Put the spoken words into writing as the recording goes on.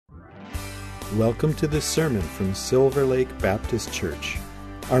Welcome to this sermon from Silver Lake Baptist Church.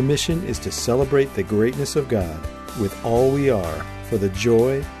 Our mission is to celebrate the greatness of God with all we are for the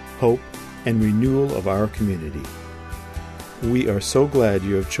joy, hope, and renewal of our community. We are so glad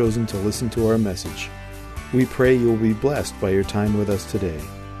you have chosen to listen to our message. We pray you will be blessed by your time with us today.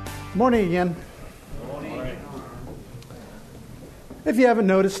 Morning again. Morning. If you haven't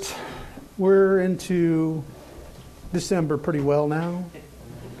noticed, we're into December pretty well now.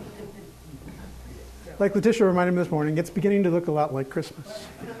 Like Letitia reminded me this morning, it's beginning to look a lot like Christmas.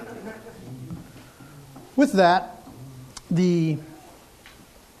 With that, the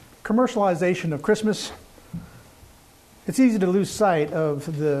commercialization of Christmas, it's easy to lose sight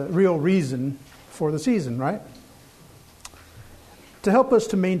of the real reason for the season, right? To help us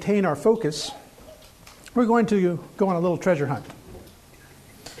to maintain our focus, we're going to go on a little treasure hunt.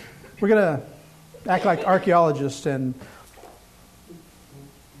 We're going to act like archaeologists and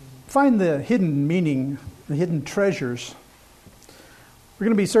find the hidden meaning, the hidden treasures. We're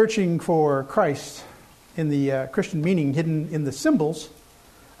going to be searching for Christ in the Christian meaning hidden in the symbols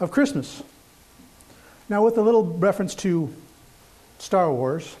of Christmas. Now, with a little reference to Star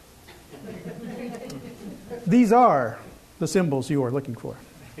Wars, these are the symbols you are looking for.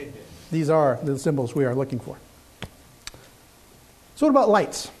 These are the symbols we are looking for. So what about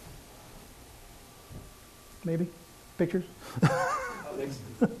lights? Maybe? Pictures?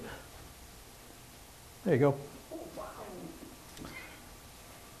 There you go.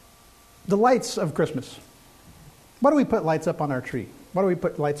 The lights of Christmas. Why do we put lights up on our tree? Why do we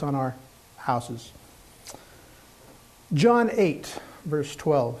put lights on our houses? John 8, verse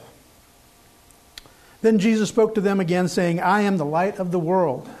 12. Then Jesus spoke to them again, saying, I am the light of the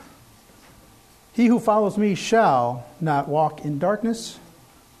world. He who follows me shall not walk in darkness,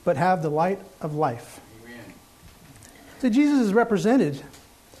 but have the light of life. Amen. So Jesus is represented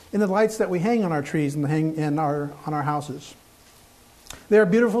in the lights that we hang on our trees and hang on our houses. They are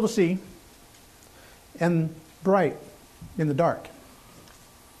beautiful to see and bright in the dark.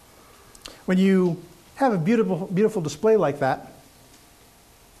 When you have a beautiful display like that,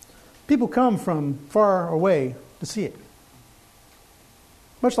 people come from far away to see it.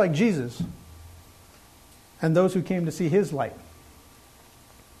 Much like Jesus and those who came to see his light.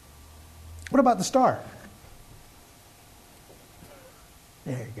 What about the star?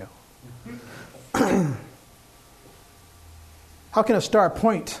 There you go. How can a star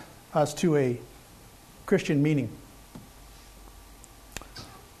point us to a Christian meaning?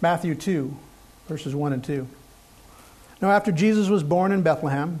 Matthew 2, verses 1 and 2. Now after Jesus was born in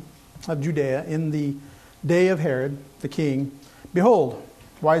Bethlehem of Judea in the day of Herod the king, behold,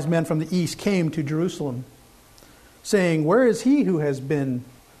 wise men from the east came to Jerusalem, saying, Where is he who has been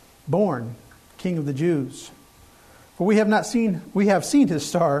born, King of the Jews? For we have seen his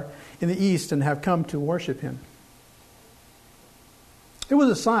star in the east and have come to worship him. It was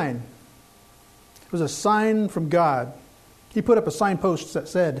a sign. It was a sign from God. He put up a signpost that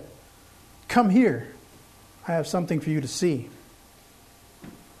said, Come here. I have something for you to see.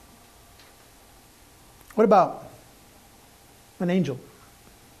 What about an angel?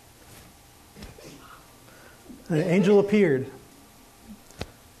 An angel appeared.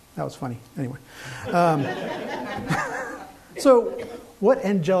 That was funny. Anyway. So, what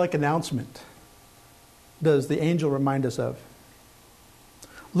angelic announcement does the angel remind us of?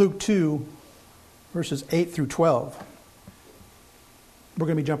 Luke 2, verses 8 through 12. We're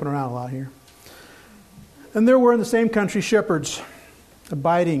going to be jumping around a lot here. And there were in the same country shepherds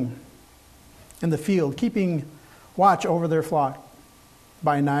abiding in the field, keeping watch over their flock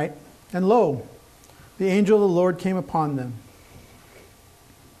by night. And lo, the angel of the Lord came upon them.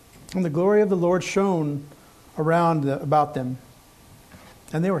 And the glory of the Lord shone about them,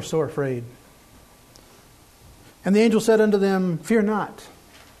 and they were sore afraid. And the angel said unto them, Fear not,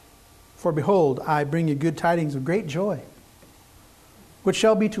 for behold, I bring you good tidings of great joy, which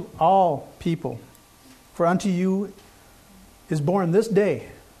shall be to all people. For unto you is born this day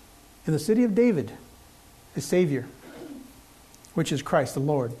in the city of David a Savior, which is Christ the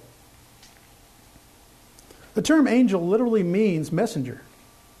Lord. The term angel literally means messenger.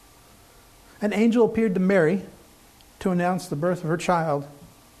 An angel appeared to Mary to announce the birth of her child.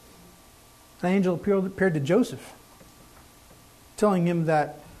 An angel appeared to Joseph, telling him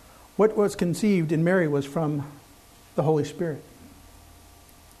that what was conceived in Mary was from the Holy Spirit.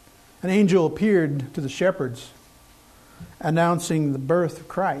 An angel appeared to the shepherds, announcing the birth of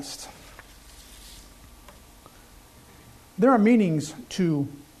Christ. There are meanings to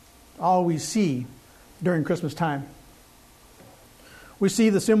all we see during Christmas time. We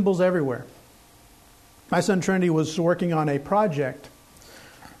see the symbols everywhere. My son Trinity was working on a project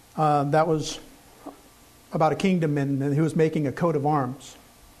that was about a kingdom, and he was making a coat of arms.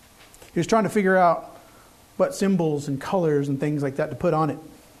 He was trying to figure out what symbols and colors and things like that to put on it,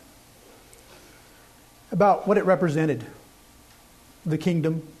 about what it represented, the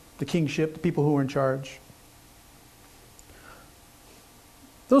kingdom, the kingship, the people who were in charge.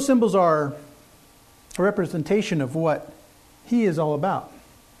 Those symbols are a representation of what he is all about.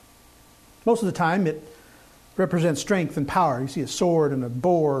 Most of the time it represents strength and power. You see a sword and a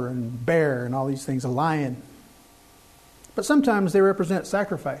boar and bear and all these things, a lion. But sometimes they represent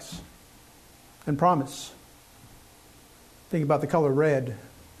sacrifice and promise. Think about the color red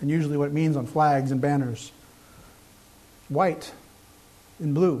and usually what it means on flags and banners. White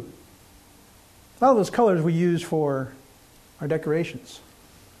and blue. A lot of those colors we use for our decorations.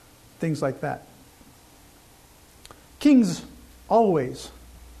 Things like that. Kings always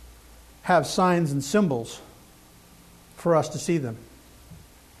have signs and symbols for us to see them.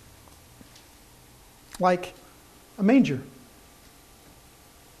 Like a manger.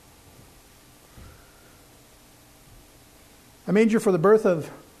 A manger for the birth of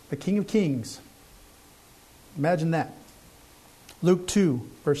the King of Kings. Imagine that. Luke 2,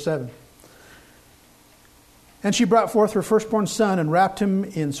 verse 7. And she brought forth her firstborn son and wrapped him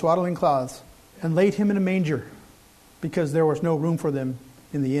in swaddling cloths and laid him in a manger because there was no room for them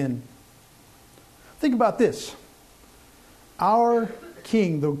in the inn. Think about this. Our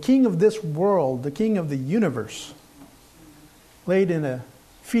king, the king of this world, the king of the universe, laid in a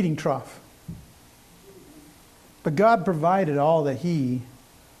feeding trough. But God provided all that he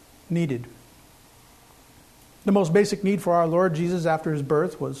needed. The most basic need for our Lord Jesus after his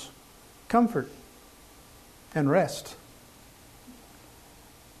birth was comfort and rest.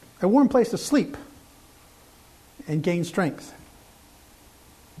 A warm place to sleep and gain strength.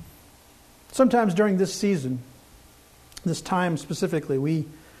 Sometimes during this season, this time specifically, we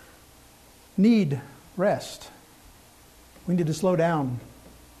need rest. We need to slow down.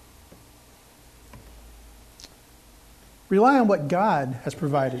 Rely on what God has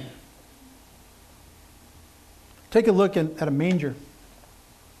provided. Take a look at a manger.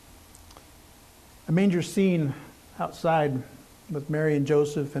 A manger scene outside with Mary and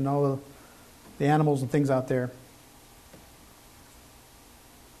Joseph and all of the animals and things out there.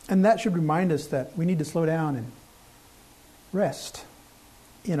 And that should remind us that we need to slow down and rest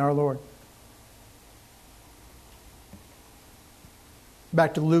in our Lord.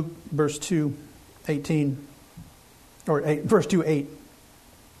 Back to Luke, verse 2:18, or 8, verse 2:8.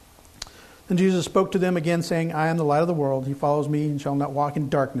 Then Jesus spoke to them again, saying, I am the light of the world. He follows me and shall not walk in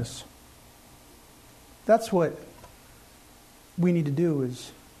darkness. That's what we need to do,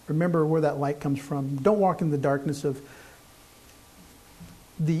 is remember where that light comes from. Don't walk in the darkness of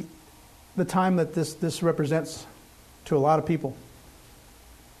the time that this represents to a lot of people.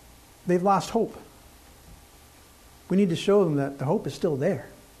 They've lost hope. We need to show them that the hope is still there.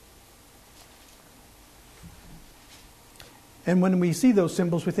 And when we see those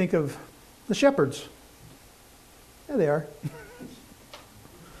symbols, we think of the shepherds. There they are.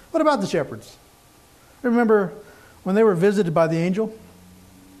 What about the shepherds? Remember when they were visited by the angel?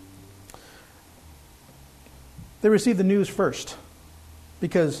 They received the news first,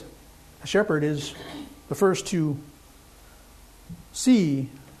 because a shepherd is the first to see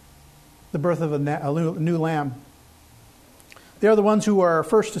the birth of a new lamb. They are the ones who are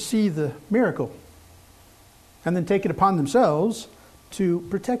first to see the miracle and then take it upon themselves to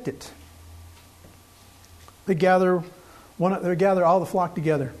protect it. They gather all the flock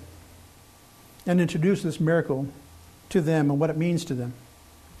together and introduce this miracle to them and what it means to them.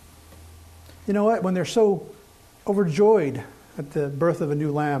 You know what? When they're so overjoyed at the birth of a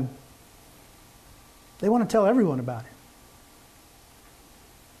new lamb, they want to tell everyone about it.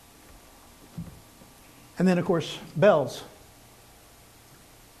 And then, of course, bells.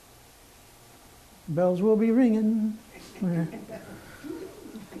 Bells will be ringing.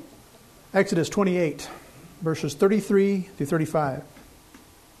 Exodus 28, verses 33 through 35.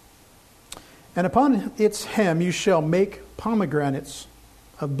 And upon its hem you shall make pomegranates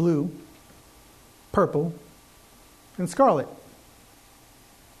of blue, purple, and scarlet.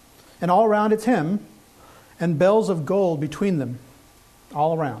 And all around its hem, and bells of gold between them,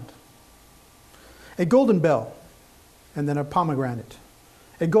 all around. A golden bell, and then a pomegranate.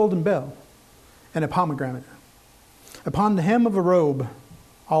 A golden bell, and a pomegranate. Upon the hem of a robe,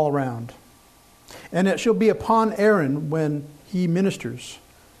 all around. And it shall be upon Aaron when he ministers,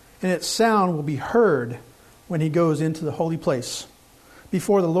 and its sound will be heard when he goes into the holy place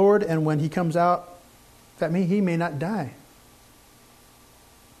before the Lord, and when he comes out, that he may not die.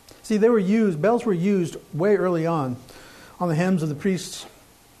 See, bells were used way early on the hems of the priests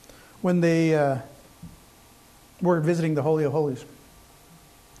when they were visiting the Holy of Holies.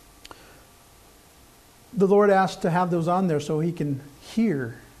 The Lord asked to have those on there so he can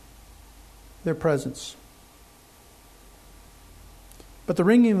hear their presence. But the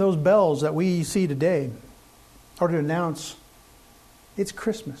ringing of those bells that we see today are to announce it's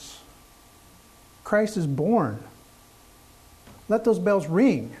Christmas. Christ is born. Let those bells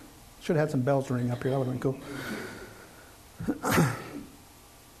ring. Should have had some bells ring up here. That would have been cool.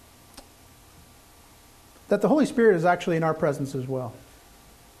 That the Holy Spirit is actually in our presence as well.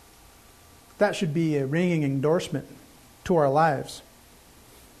 That should be a ringing endorsement to our lives.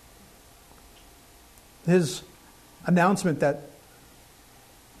 His announcement that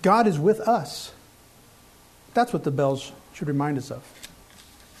God is with us. That's what the bells should remind us of.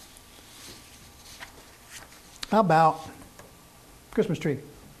 How about Christmas tree?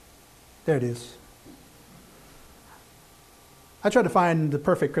 There it is. I tried to find the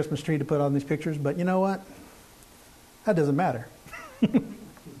perfect Christmas tree to put on these pictures, but you know what? That doesn't matter.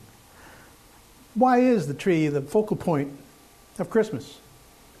 Why is the tree the focal point of Christmas?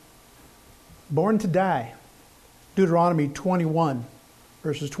 Born to die. Deuteronomy 21,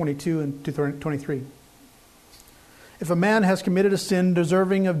 verses 22 and 23. If a man has committed a sin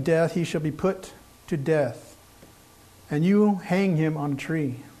deserving of death, he shall be put to death, and you hang him on a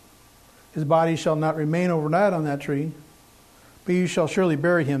tree. His body shall not remain overnight on that tree, but you shall surely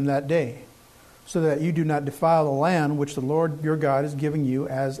bury him that day, so that you do not defile the land which the Lord your God is giving you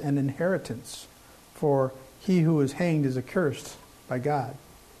as an inheritance. For he who is hanged is accursed by God.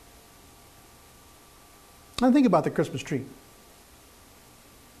 Now think about the Christmas tree.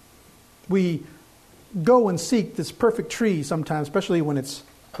 We go and seek this perfect tree sometimes, especially when it's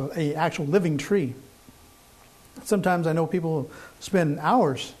an actual living tree. Sometimes I know people spend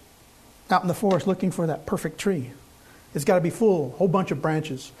hours out in the forest looking for that perfect tree. It's got to be full, a whole bunch of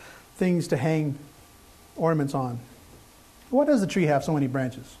branches, things to hang ornaments on. Why does the tree have so many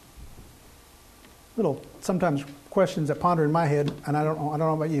branches? Little, sometimes questions that ponder in my head, and I don't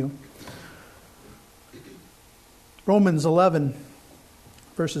know about you. Romans 11,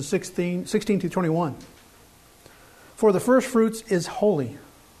 verses 16 to 21. For the first fruits is holy.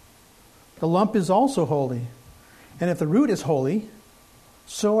 The lump is also holy. And if the root is holy,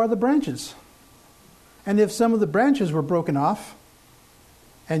 so are the branches. And if some of the branches were broken off,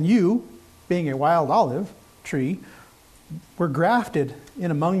 and you, being a wild olive tree, were grafted in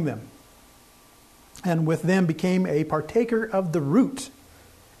among them, and with them became a partaker of the root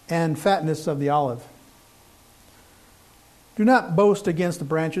and fatness of the olive. Do not boast against the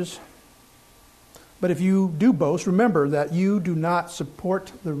branches, but if you do boast, remember that you do not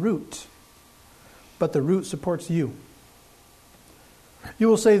support the root, but the root supports you. You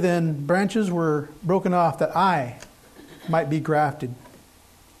will say then, branches were broken off that I might be grafted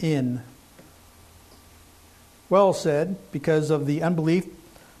in. Well said, because of the unbelief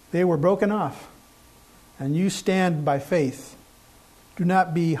they were broken off, and you stand by faith. Do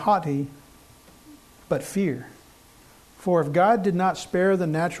not be haughty, but fear. For if God did not spare the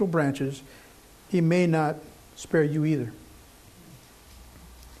natural branches, he may not spare you either.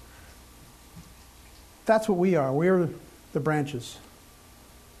 That's what we are. We're the branches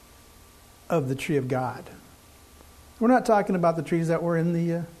of the tree of God. We're not talking about the trees that were in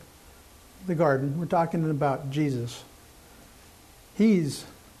the garden. We're talking about Jesus. He's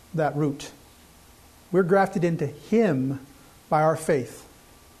that root. We're grafted into him by our faith.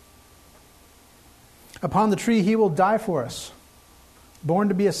 Upon the tree he will die for us, born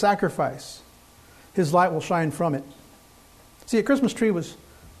to be a sacrifice. His light will shine from it. See, a Christmas tree was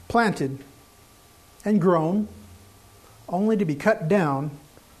planted and grown only to be cut down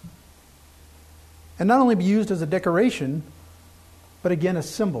and not only be used as a decoration, but again a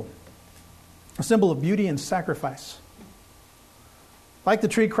symbol of beauty and sacrifice. Like the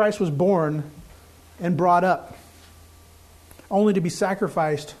tree, Christ was born and brought up only to be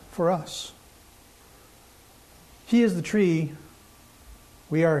sacrificed for us. He is the tree,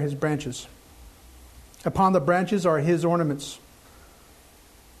 we are his branches. Upon the branches are his ornaments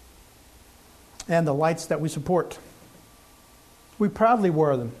and the lights that we support. We proudly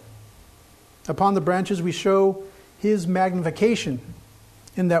wear them. Upon the branches we show his magnification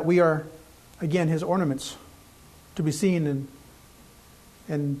in that we are, again, his ornaments to be seen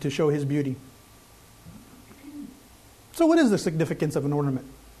and to show his beauty. So what is the significance of an ornament?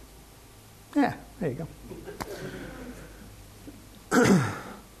 Yeah, there you go.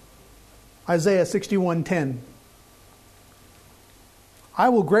 Isaiah 61:10. I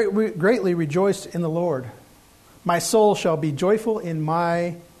will greatly rejoice in the Lord. My soul shall be joyful in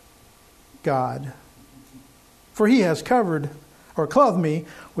my God. For he has covered or clothed me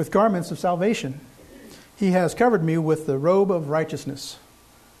with garments of salvation. He has covered me with the robe of righteousness,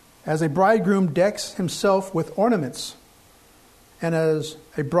 as a bridegroom decks himself with ornaments, and as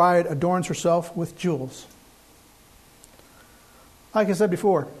a bride adorns herself with jewels. Like I said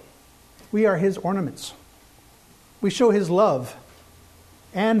before, we are his ornaments. We show his love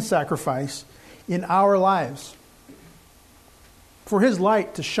and sacrifice in our lives for his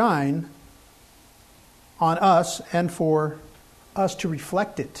light to shine on us and for us to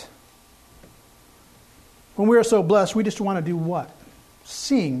reflect it. When we are so blessed, we just want to do what?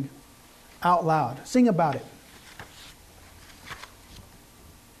 Sing out loud. Sing about it.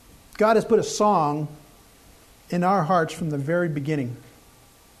 God has put a song in our hearts from the very beginning.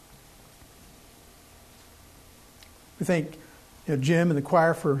 We thank Jim and the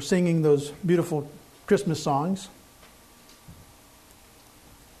choir for singing those beautiful Christmas songs.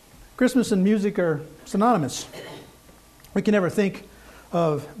 Christmas and music are synonymous. We can never think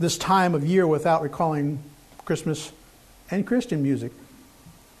of this time of year without recalling Christmas and Christian music.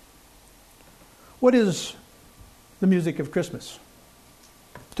 What is the music of Christmas?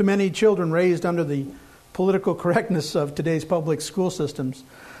 To many children raised under the political correctness of today's public school systems,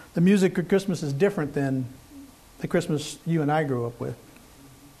 the music of Christmas is different than the Christmas you and I grew up with.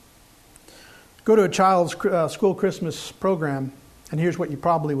 Go to a child's school Christmas program, and here's what you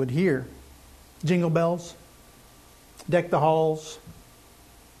probably would hear. Jingle bells, Deck the Halls,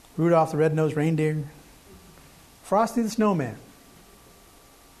 Rudolph the Red-Nosed Reindeer, Frosty the Snowman,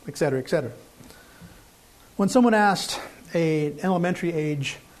 etc., etc. When someone asked an elementary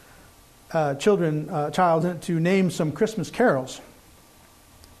age child to name some Christmas carols,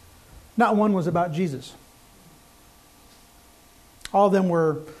 not one was about Jesus. All of them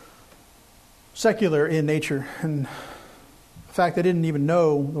were secular in nature, and in fact, they didn't even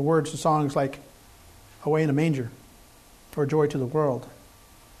know the words to songs like Away in a Manger or Joy to the World.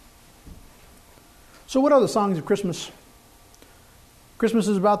 So what are the songs of Christmas? Christmas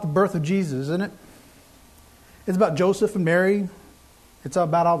is about the birth of Jesus, isn't it? It's about Joseph and Mary. It's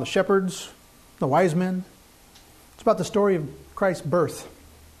about all the shepherds, the wise men. It's about the story of Christ's birth.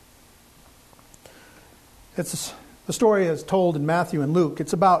 It's the story as told in Matthew and Luke.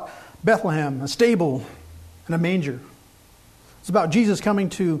 It's about Bethlehem, a stable, and a manger. It's about Jesus coming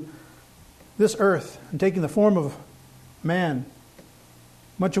to this earth and taking the form of man.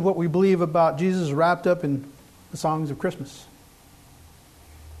 Much of what we believe about Jesus is wrapped up in the songs of Christmas.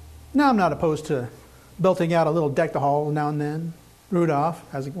 Now, I'm not opposed to belting out a little Deck the Halls now and then, Rudolph,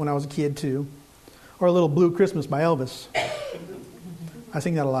 when I was a kid too, or a little Blue Christmas by Elvis. I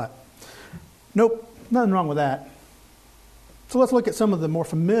sing that a lot. Nope, nothing wrong with that. So let's look at some of the more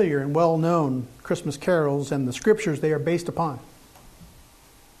familiar and well-known Christmas carols and the scriptures they are based upon.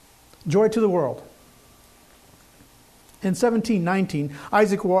 Joy to the World. In 1719,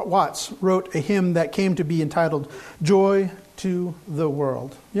 Isaac Watts wrote a hymn that came to be entitled Joy to the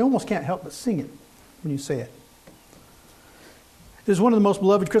World. You almost can't help but sing it when you say it. It is one of the most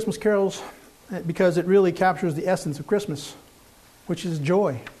beloved Christmas carols because it really captures the essence of Christmas, which is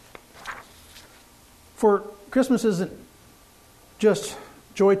joy. For Christmas isn't just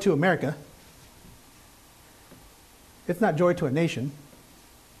joy to America. It's not joy to a nation.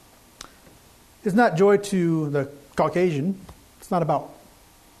 It's not joy to the Caucasian. It's not about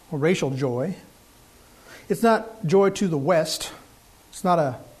racial joy. It's not joy to the West. It's not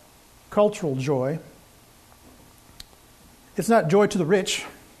a cultural joy. It's not joy to the rich.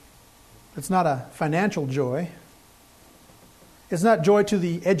 It's not a financial joy. It's not joy to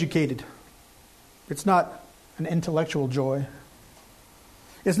the educated. It's not an intellectual joy.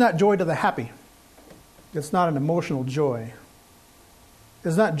 It's not joy to the happy. It's not an emotional joy.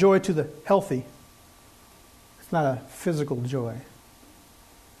 It's not joy to the healthy. It's not a physical joy.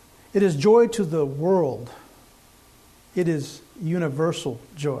 It is joy to the world. It is universal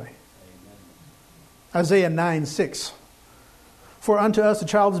joy. Amen. Isaiah 9:6. For unto us a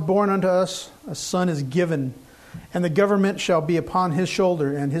child is born, unto us a son is given, and the government shall be upon his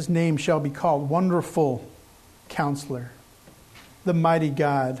shoulder, and his name shall be called Wonderful Counselor, the Mighty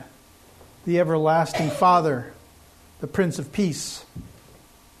God, the Everlasting Father, the Prince of Peace.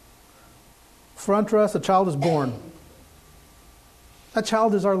 For unto us a child is born. That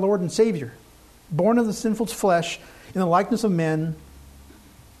child is our Lord and Savior, born of the sinful flesh, in the likeness of men,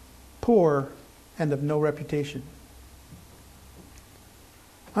 poor and of no reputation.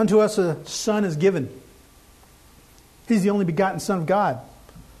 Unto us a Son is given. He's the only begotten Son of God,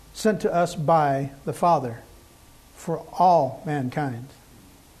 sent to us by the Father for all mankind.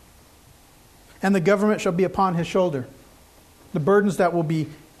 And the government shall be upon his shoulder. The burdens that will be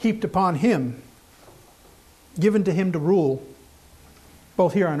heaped upon him, given to him to rule,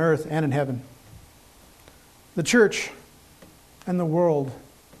 both here on earth and in heaven. The church and the world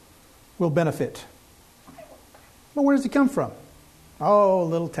will benefit. But where does it come from? Oh,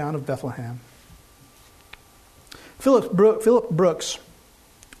 little town of Bethlehem. Philip Brooks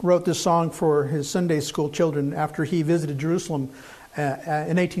wrote this song for his Sunday school children after he visited Jerusalem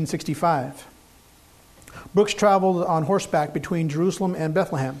in 1865. Brooks traveled on horseback between Jerusalem and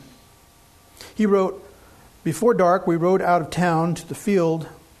Bethlehem. He wrote, "Before dark we rode out of town to the field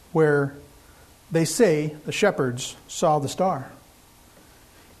where they say the shepherds saw the star.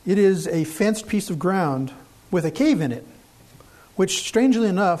 It is a fenced piece of ground with a cave in it, which, strangely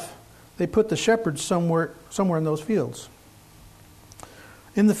enough, they put the shepherds somewhere in those fields.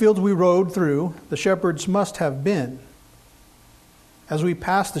 In the fields we rode through, the shepherds must have been. As we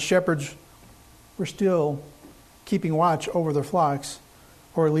passed, the shepherds were still keeping watch over their flocks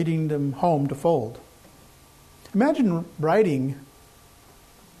or leading them home to fold." Imagine riding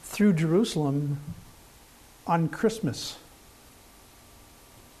through Jerusalem on Christmas.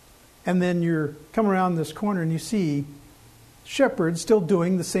 And then you're come around this corner and you see shepherds still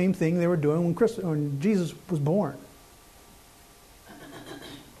doing the same thing they were doing when Jesus was born.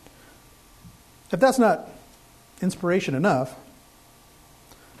 If that's not inspiration enough,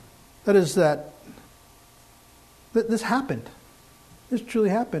 that is that this happened. This truly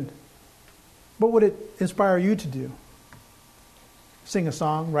happened. What would it inspire you to do? Sing a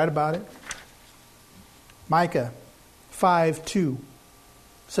song, write about it? Micah 5:2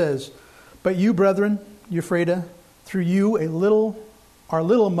 says, "But you, brethren, Euphrates, through you are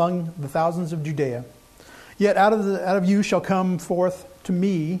little among the thousands of Judea. Yet out of you shall come forth to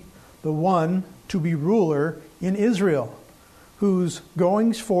me the one to be ruler in Israel, whose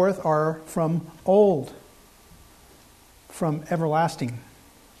goings forth are from old, from everlasting."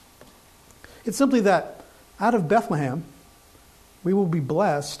 It's simply that out of Bethlehem we will be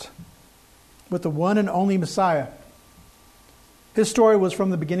blessed with the one and only Messiah. His story was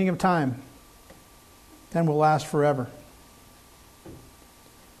from the beginning of time and will last forever.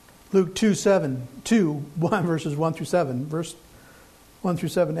 Luke 2:1 verses 1 through 7. Verse 1 through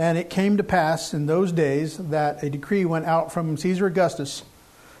 7. "And it came to pass in those days that a decree went out from Caesar Augustus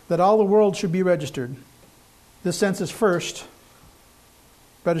that all the world should be registered. This census first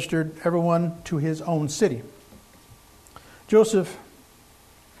registered everyone to his own city. It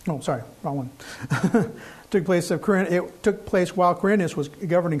took place while Quirinius was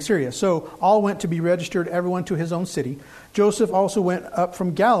governing Syria. So all went to be registered, everyone to his own city. Joseph also went up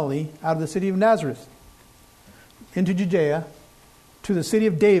from Galilee, out of the city of Nazareth, into Judea, to the city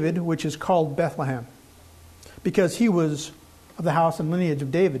of David, which is called Bethlehem, because he was of the house and lineage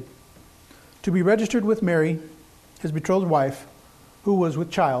of David, to be registered with Mary, his betrothed wife, who was with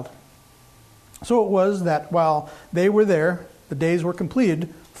child. So it was that while they were there, the days were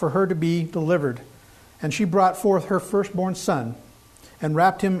completed for her to be delivered. And she brought forth her firstborn son, and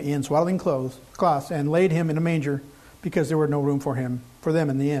wrapped him in swaddling cloths, and laid him in a manger, because there were no room for them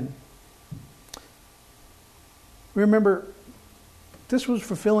in the inn." Remember, this was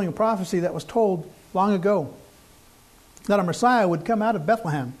fulfilling a prophecy that was told long ago, that a Messiah would come out of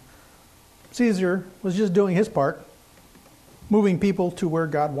Bethlehem. Caesar was just doing his part, moving people to where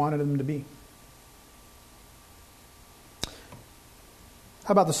God wanted them to be.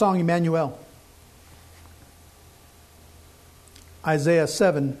 How about the song Emmanuel? Isaiah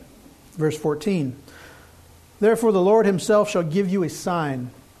 7, verse 14. "Therefore the Lord himself shall give you a sign.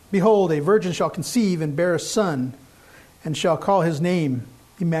 Behold, a virgin shall conceive and bear a son, and shall call his name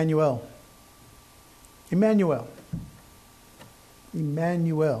Emmanuel." Emmanuel.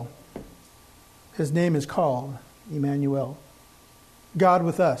 Emmanuel. His name is called Emmanuel. God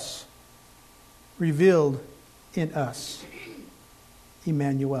with us, revealed in us.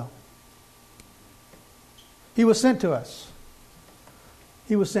 Emmanuel. He was sent to us.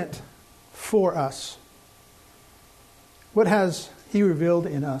 He was sent for us. What has he revealed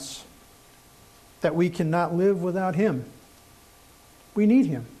in us? That we cannot live without him. We need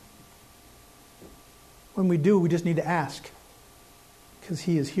him. When we do, we just need to ask, because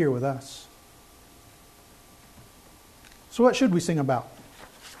he is here with us. So what should we sing about?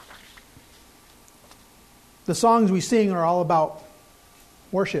 The songs we sing are all about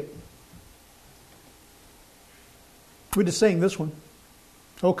worship. We just sang this one.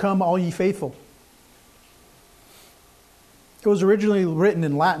 "O come, all ye faithful." It was originally written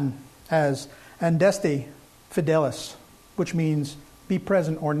in Latin as "Andeste fidelis," which means "be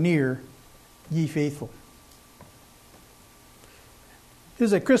present or near, ye faithful." It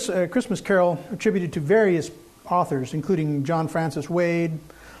is a Christmas carol attributed to various authors, including John Francis Wade,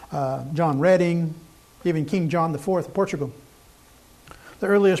 John Redding, even King John IV of Portugal. The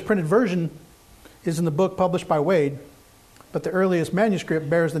earliest printed version is in the book published by Wade, but the earliest manuscript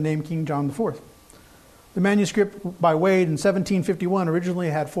bears the name King John IV. The manuscript by Wade in 1751 originally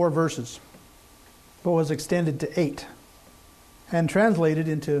had 4 verses, but was extended to 8 and translated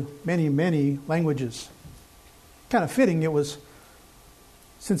into many, many languages. Kind of fitting it was,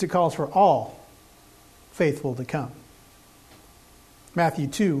 since it calls for all faithful to come. Matthew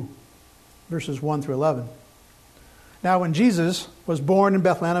 2, verses 1 through 11. Now when Jesus was born in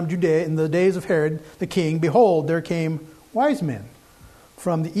Bethlehem of Judea in the days of Herod the king, behold, there came wise men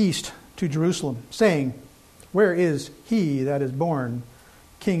from the east to Jerusalem, saying, Where is he that is born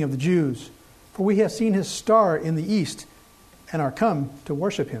King of the Jews? For we have seen his star in the east, and are come to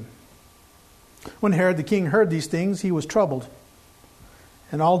worship him. When Herod the king heard these things, he was troubled,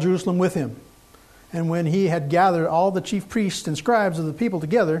 and all Jerusalem with him. And when he had gathered all the chief priests and scribes of the people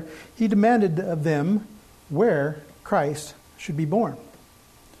together, he demanded of them where Christ should be born.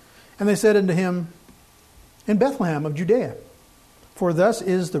 And they said unto him, In Bethlehem of Judea. For thus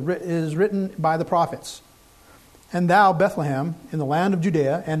is written by the prophets, And thou, Bethlehem, in the land of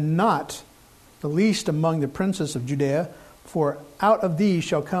Judea, and not the least among the princes of Judea, for out of thee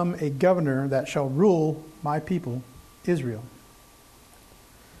shall come a governor that shall rule my people Israel.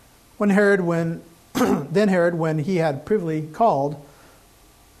 Then Herod, when he had privily called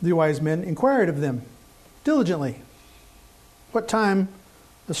the wise men, inquired of them diligently what time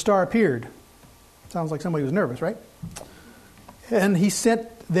the star appeared. Sounds like somebody was nervous, right? And he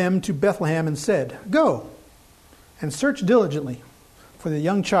sent them to Bethlehem and said, Go and search diligently for the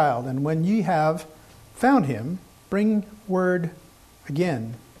young child, and when ye have found him, bring word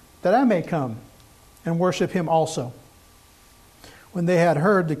again, that I may come and worship him also. When they had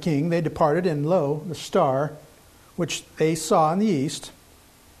heard the king, they departed, and lo, the star, which they saw in the east,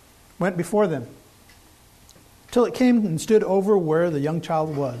 went before them, till it came and stood over where the young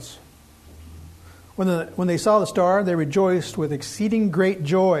child was. When they saw the star, they rejoiced with exceeding great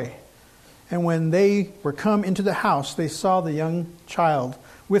joy. And when they were come into the house, they saw the young child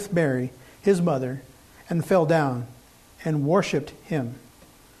with Mary, his mother, and fell down and worshipped him.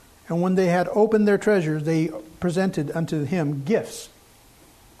 And when they had opened their treasures, they presented unto him gifts,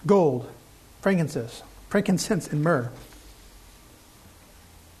 gold, frankincense, and myrrh.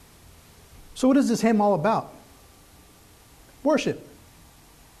 So what is this hymn all about? Worship.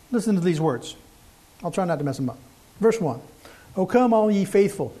 Listen to these words. I'll try not to mess them up. Verse 1. O come all ye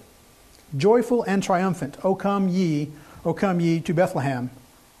faithful, joyful and triumphant. O come ye to Bethlehem.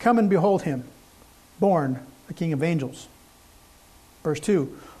 Come and behold him, born the King of angels. Verse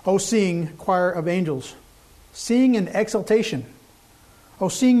 2. O sing, choir of angels, sing in exultation. O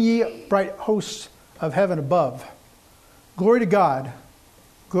sing ye, bright hosts of heaven above. Glory to God,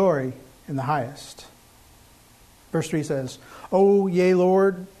 glory in the highest. Verse 3 says, O yea,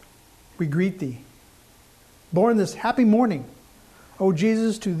 Lord, we greet thee. Born this happy morning, O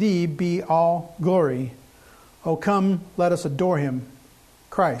Jesus, to thee be all glory. O come, let us adore him,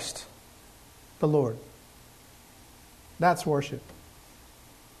 Christ the Lord. That's worship.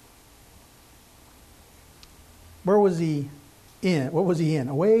 Where was he in? What was he in?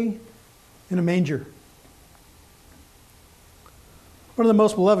 Away in a manger. One of the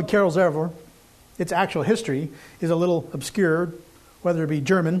most beloved carols ever. Its actual history is a little obscured, whether it be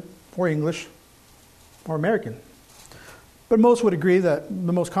German or English or American. But most would agree that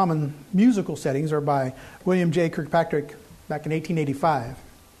the most common musical settings are by William J. Kirkpatrick back in 1885.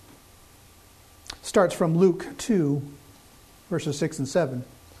 Starts from Luke 2, verses 6 and 7.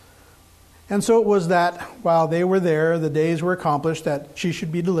 And so it was that while they were there, the days were accomplished that she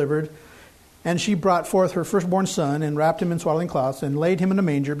should be delivered. And she brought forth her firstborn son and wrapped him in swaddling cloths and laid him in a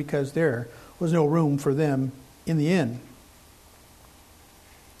manger, because there was no room for them in the inn.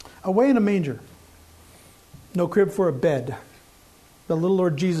 Away in a manger. No crib for a bed. The little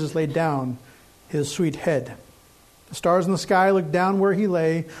Lord Jesus laid down his sweet head. The stars in the sky looked down where he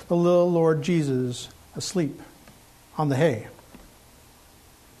lay, the little Lord Jesus asleep on the hay.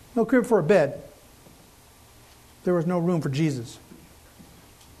 No crib for a bed. There was no room for Jesus.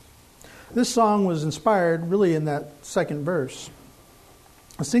 This song was inspired really in that second verse.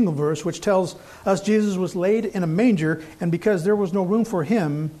 A single verse which tells us Jesus was laid in a manger, and because there was no room for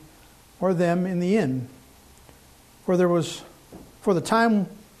him or them in the inn. For there was, from the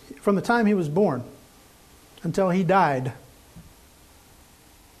time he was born until he died,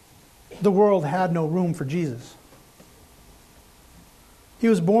 the world had no room for Jesus. He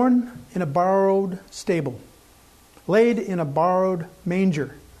was born in a borrowed stable, laid in a borrowed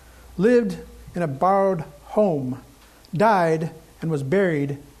manger, lived in a borrowed home, died and was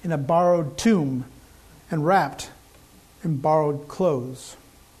buried in a borrowed tomb, and wrapped and borrowed clothes.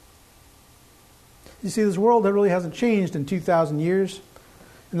 You see, this world that really hasn't changed in 2,000 years.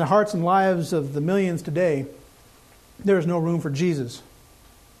 In the hearts and lives of the millions today, there is no room for Jesus.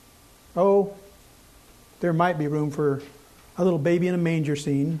 Oh, there might be room for a little baby in a manger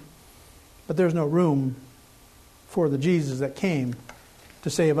scene, but there's no room for the Jesus that came to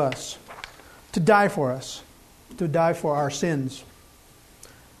save us, to die for us, to die for our sins.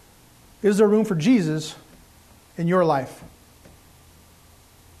 Is there room for Jesus in your life?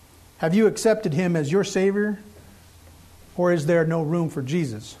 Have you accepted Him as your Savior, or is there no room for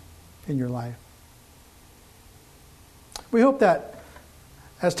Jesus in your life? We hope that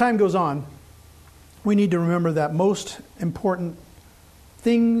as time goes on, we need to remember that most important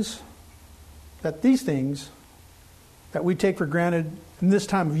things, that these things that we take for granted in this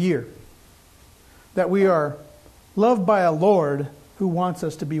time of year, that we are loved by a Lord who wants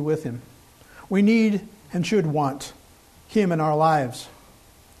us to be with Him. We need and should want Him in our lives,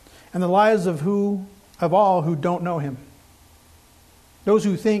 and the lives of all who don't know Him. Those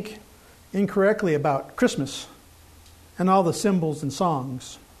who think incorrectly about Christmas and all the symbols and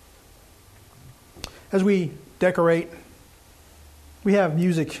songs. As we decorate, we have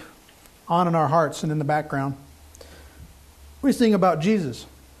music on in our hearts and in the background. We sing about Jesus.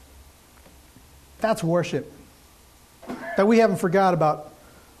 That's worship. That we haven't forgot about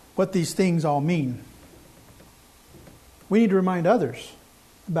what these things all mean. We need to remind others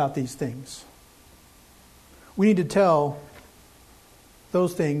about these things. We need to tell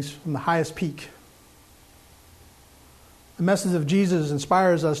those things from the highest peak. The message of Jesus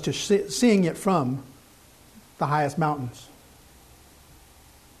inspires us to sing it from the highest mountains.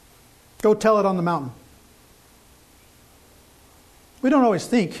 Go tell it on the mountain. We don't always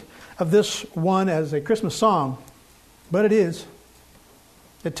think of this one as a Christmas song, but it is.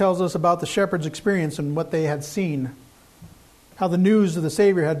 It tells us about the shepherds' experience and what they had seen, how the news of the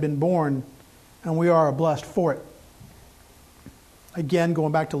Savior had been born, and we are blessed for it. Again,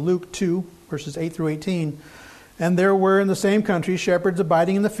 going back to Luke 2, verses 8 through 18, and there were in the same country shepherds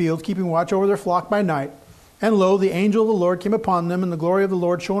abiding in the field, keeping watch over their flock by night. And lo, the angel of the Lord came upon them, and the glory of the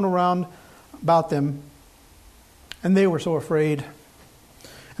Lord shone around about them. And they were so afraid.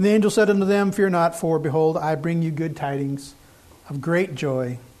 And the angel said unto them, Fear not, for behold, I bring you good tidings of great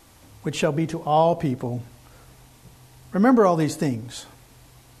joy, which shall be to all people. Remember all these things.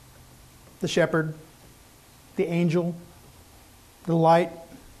 The shepherd, the angel, the light.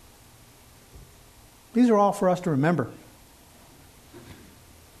 These are all for us to remember.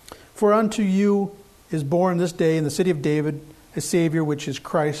 For unto you is born this day in the city of David a Savior, which is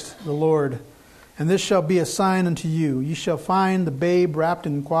Christ the Lord. And this shall be a sign unto you. You shall find the babe wrapped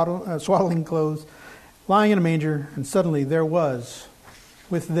in swaddling clothes, lying in a manger. And suddenly there was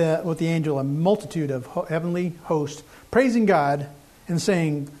with the angel a multitude of heavenly hosts, praising God and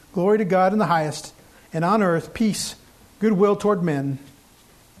saying, Glory to God in the highest, and on earth peace, goodwill toward men.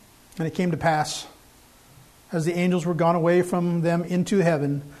 And it came to pass, as the angels were gone away from them into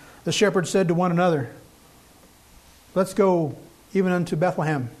heaven, the shepherds said to one another, Let's go even unto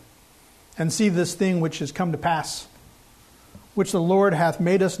Bethlehem, and see this thing which is come to pass, which the Lord hath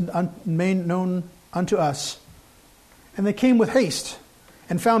made known unto us. And they came with haste,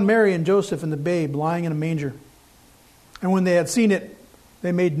 and found Mary and Joseph and the babe lying in a manger. And when they had seen it,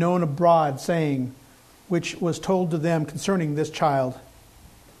 they made known abroad, saying, which was told to them concerning this child.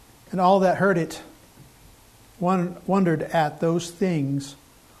 And all that heard it wondered at those things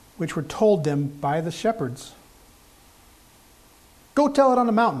which were told them by the shepherds. Go tell it on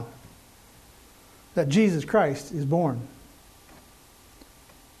the mountain that Jesus Christ is born.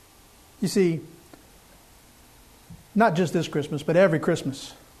 You see, not just this Christmas, but every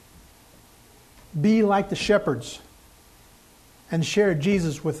Christmas, be like the shepherds and share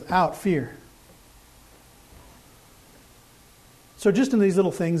Jesus without fear. So just in these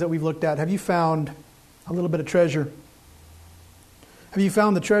little things that we've looked at, have you found a little bit of treasure? Have you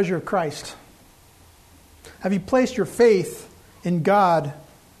found the treasure of Christ? Have you placed your faith in God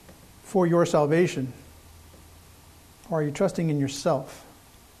for your salvation? Or are you trusting in yourself?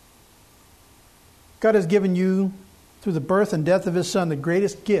 God has given you, through the birth and death of His Son, the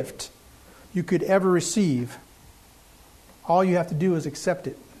greatest gift you could ever receive. All you have to do is accept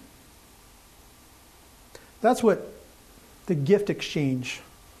it. That's what the gift exchange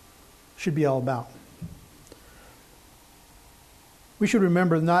should be all about. We should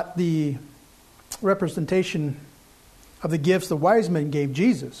remember not the representation of the gifts the wise men gave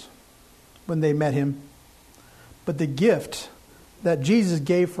Jesus when they met Him, but the gift that Jesus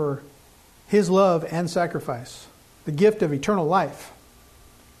gave for His love and sacrifice, the gift of eternal life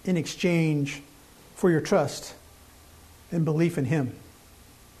in exchange for your trust and belief in Him.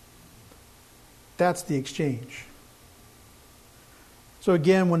 That's the exchange. So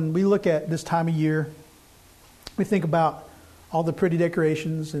again, when we look at this time of year, we think about all the pretty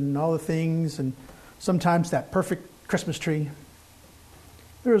decorations and all the things, and sometimes that perfect Christmas tree.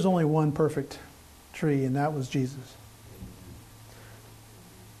 There is only one perfect tree, and that was Jesus.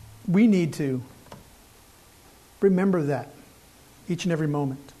 We need to remember that each and every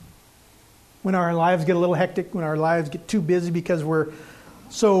moment. When our lives get a little hectic, when our lives get too busy because we're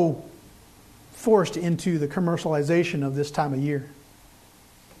so forced into the commercialization of this time of year.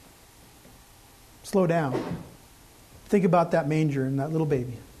 Slow down. Think about that manger and that little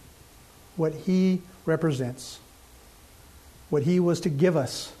baby. What He represents. What He was to give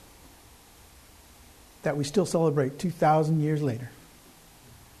us. That we still celebrate 2,000 years later.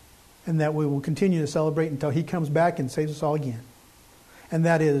 And that we will continue to celebrate until He comes back and saves us all again. And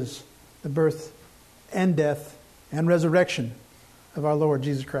that is the birth and death and resurrection of our Lord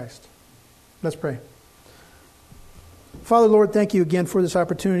Jesus Christ. Let's pray. Father, Lord, thank You again for this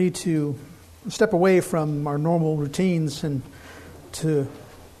opportunity to step away from our normal routines and to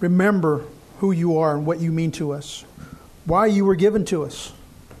remember who You are and what You mean to us, why You were given to us,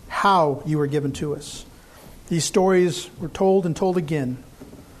 how You were given to us. These stories were told and told again,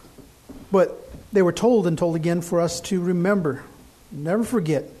 but they were told and told again for us to remember, never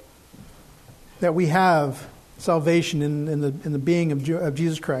forget that we have salvation in the being of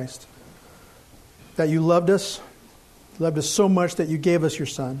Jesus Christ, that You loved us so much that You gave us Your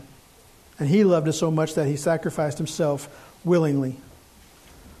Son. And He loved us so much that He sacrificed Himself willingly.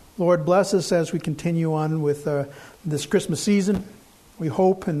 Lord, bless us as we continue on with this Christmas season. We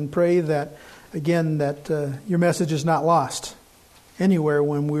hope and pray that, again, that Your message is not lost anywhere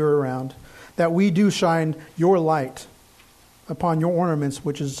when we're around. That we do shine Your light upon Your ornaments,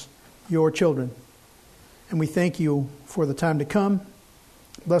 which is Your children. And we thank You for the time to come.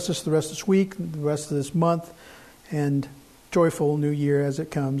 Bless us the rest of this week, the rest of this month, and joyful new year as it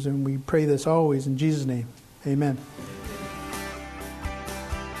comes. And we pray this always in Jesus' name. Amen.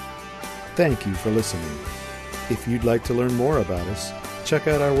 Thank you for listening. If you'd like to learn more about us, check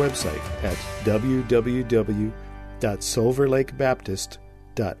out our website at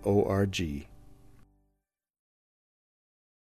www.silverlakebaptist.org.